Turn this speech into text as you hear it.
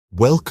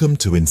Welcome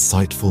to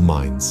Insightful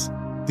Minds,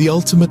 the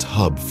ultimate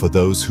hub for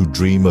those who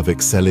dream of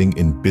excelling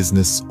in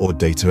business or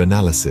data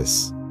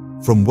analysis.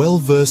 From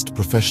well-versed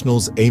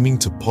professionals aiming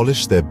to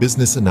polish their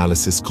business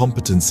analysis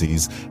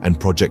competencies and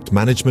project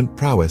management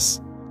prowess,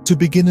 to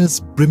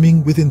beginners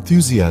brimming with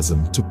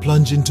enthusiasm to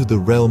plunge into the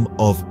realm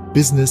of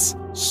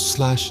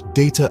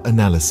business/data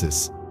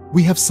analysis,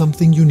 we have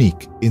something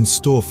unique in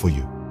store for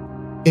you.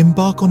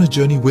 Embark on a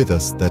journey with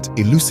us that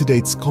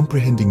elucidates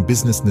comprehending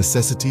business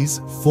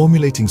necessities,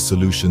 formulating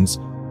solutions,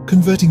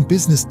 converting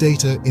business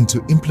data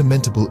into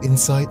implementable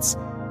insights,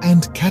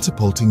 and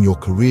catapulting your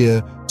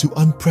career to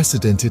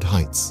unprecedented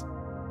heights.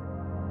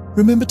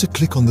 Remember to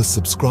click on the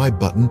subscribe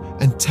button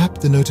and tap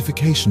the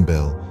notification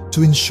bell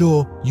to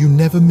ensure you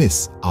never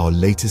miss our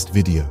latest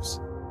videos.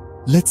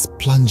 Let's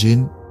plunge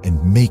in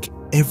and make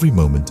every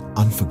moment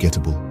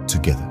unforgettable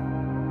together.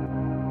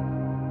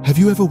 Have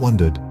you ever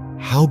wondered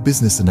how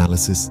business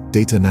analysis,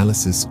 data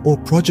analysis, or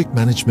project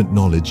management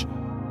knowledge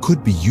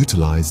could be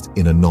utilized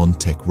in a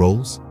non-tech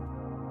roles?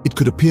 It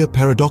could appear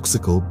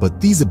paradoxical, but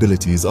these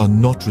abilities are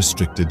not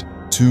restricted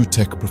to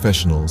tech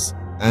professionals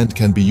and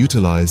can be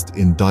utilized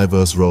in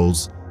diverse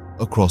roles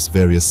across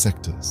various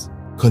sectors.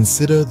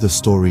 Consider the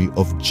story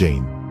of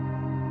Jane.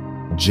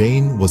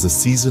 Jane was a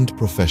seasoned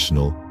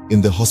professional in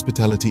the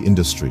hospitality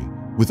industry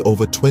with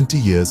over 20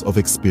 years of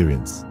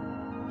experience.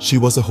 She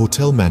was a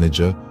hotel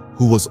manager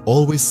who was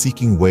always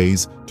seeking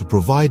ways to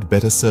provide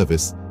better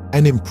service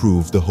and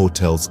improve the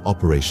hotel's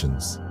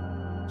operations.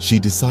 She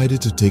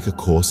decided to take a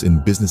course in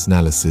business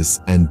analysis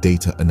and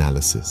data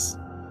analysis.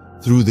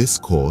 Through this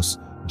course,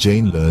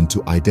 Jane learned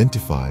to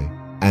identify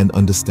and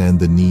understand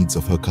the needs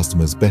of her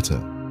customers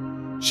better.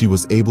 She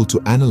was able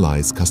to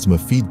analyze customer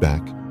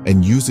feedback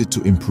and use it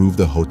to improve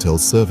the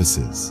hotel's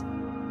services.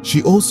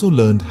 She also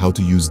learned how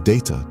to use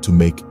data to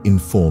make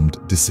informed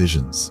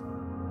decisions.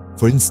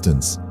 For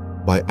instance,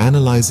 by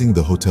analyzing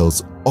the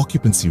hotel's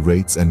occupancy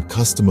rates and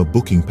customer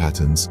booking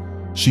patterns,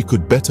 she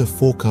could better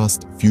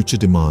forecast future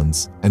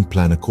demands and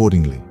plan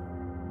accordingly.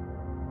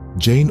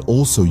 Jane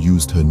also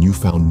used her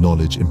newfound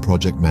knowledge in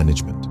project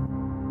management.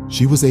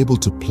 She was able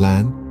to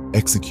plan,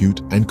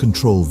 execute, and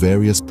control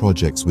various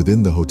projects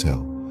within the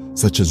hotel,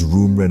 such as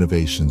room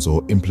renovations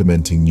or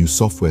implementing new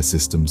software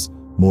systems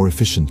more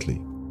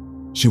efficiently.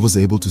 She was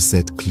able to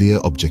set clear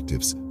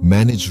objectives,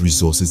 manage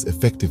resources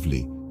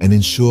effectively, and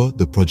ensure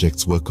the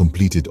projects were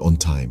completed on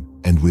time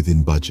and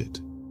within budget.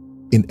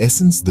 In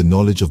essence, the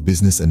knowledge of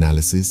business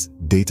analysis,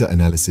 data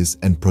analysis,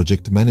 and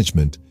project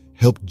management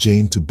helped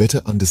Jane to better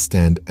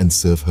understand and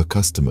serve her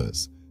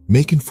customers,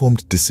 make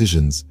informed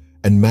decisions,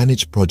 and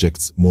manage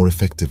projects more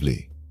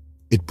effectively.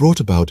 It brought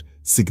about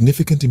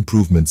significant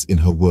improvements in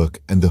her work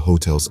and the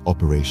hotel's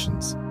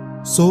operations.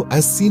 So,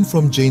 as seen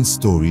from Jane's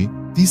story,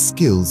 these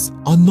skills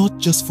are not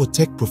just for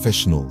tech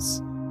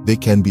professionals. They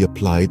can be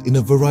applied in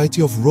a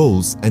variety of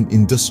roles and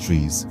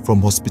industries,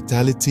 from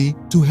hospitality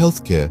to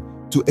healthcare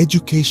to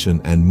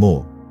education and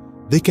more.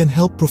 They can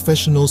help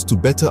professionals to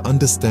better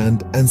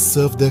understand and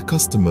serve their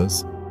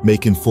customers,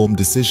 make informed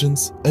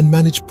decisions, and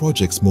manage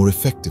projects more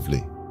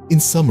effectively. In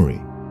summary,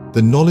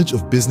 the knowledge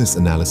of business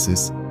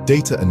analysis,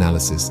 data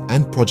analysis,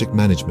 and project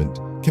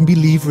management can be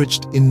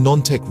leveraged in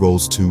non-tech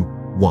roles to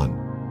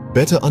 1.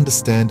 Better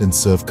understand and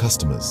serve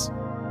customers.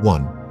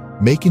 1.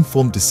 Make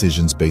informed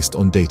decisions based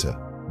on data.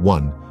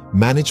 1.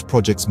 Manage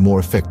projects more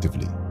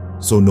effectively.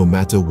 So no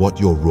matter what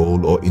your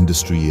role or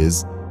industry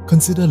is,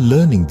 consider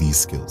learning these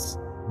skills.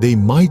 They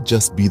might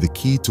just be the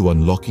key to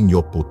unlocking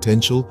your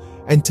potential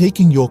and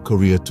taking your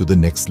career to the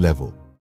next level.